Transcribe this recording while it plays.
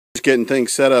just getting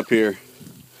things set up here.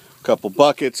 A couple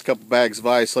buckets, a couple bags of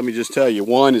ice. Let me just tell you,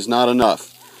 one is not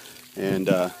enough. And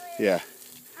yeah.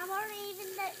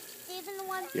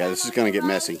 Yeah, this is going to get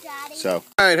messy. So,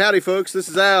 all right, howdy folks. This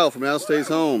is Al from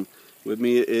AlStaysHome. With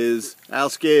me is Al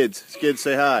Skids. Skids,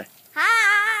 say hi.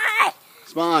 Hi.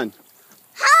 Spawn.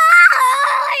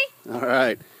 Hi. All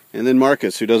right. And then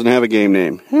Marcus, who doesn't have a game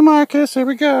name. Hey Marcus, there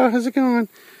we go. How's it going?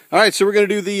 All right, so we're going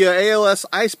to do the ALS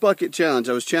Ice Bucket Challenge.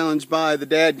 I was challenged by the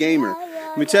Dad Gamer.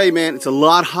 Let me tell you, man, it's a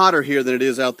lot hotter here than it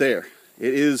is out there.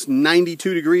 It is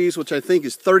 92 degrees, which I think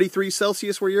is 33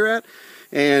 Celsius where you're at.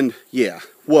 And yeah,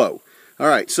 whoa. All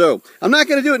right, so I'm not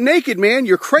going to do it naked, man.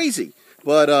 You're crazy.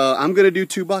 But I'm going to do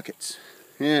 2 buckets.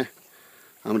 Yeah,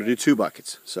 I'm going to do 2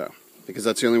 buckets. So, because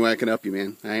that's the only way I can help you,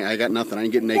 man. I got nothing. I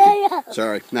ain't getting naked.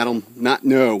 Sorry. No. I'm not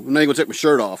even going to take my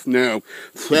shirt off. No.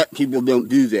 Fat people don't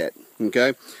do that.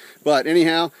 Okay? But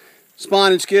anyhow,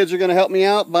 Spawn and Skids are going to help me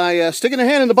out by sticking a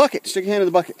hand in the bucket. Stick a hand in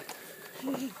the bucket.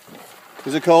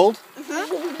 Is it cold?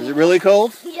 Is it really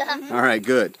cold? Yeah. All right,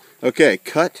 good. Okay,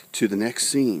 cut to the next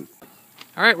scene.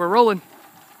 All right, we're rolling.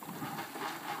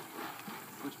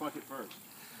 Which bucket first?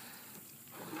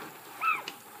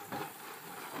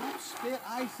 Don't spit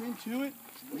ice into it.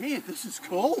 Man, this is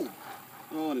cold.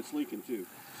 Oh, and it's leaking too.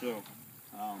 So,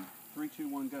 3, 2,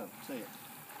 1, go. Say it.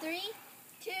 3,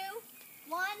 2,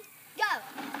 1, go.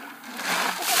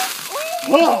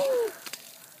 Whoa!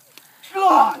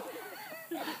 God!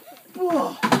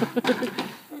 Whoa!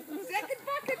 Second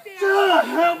bucket there. God,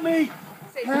 help me!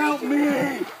 Help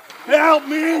me! Help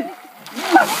me!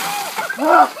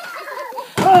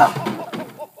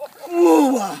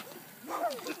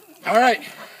 All right.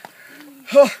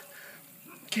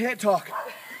 Can't talk.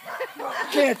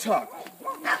 Can't talk.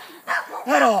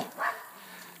 At all.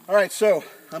 All right, so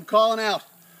I'm calling out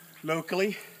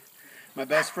locally. My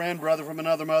best friend, brother from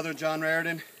another mother, Jon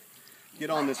Rariden. Get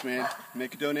on this, man.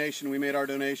 Make a donation. We made our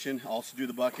donation. Also do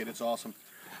the bucket. It's awesome.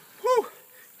 Whew.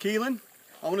 Qeelin,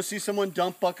 I want to see someone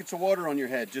dump buckets of water on your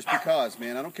head just because,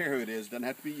 man. I don't care who it is. Doesn't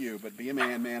have to be you, but be a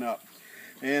man, man up.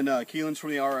 And Qeelin's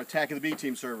from our Attack of the B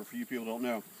Team server, for you people who don't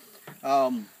know.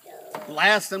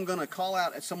 Last, I'm going to call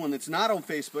out at someone that's not on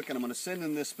Facebook, and I'm going to send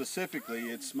in this specifically.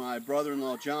 It's my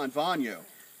brother-in-law, John Vanyo.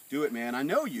 Do it, man. I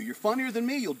know you. You're funnier than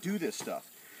me. You'll do this stuff.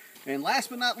 And last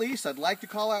but not least, I'd like to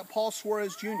call out Paul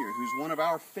Suarez Jr., who's one of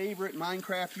our favorite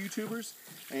Minecraft YouTubers,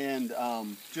 and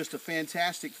just a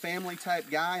fantastic family-type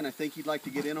guy, and I think he'd like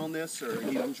to get in on this, or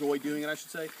he'd enjoy doing it, I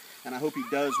should say, and I hope he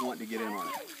does want to get in on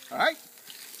it. All right?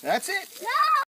 That's it.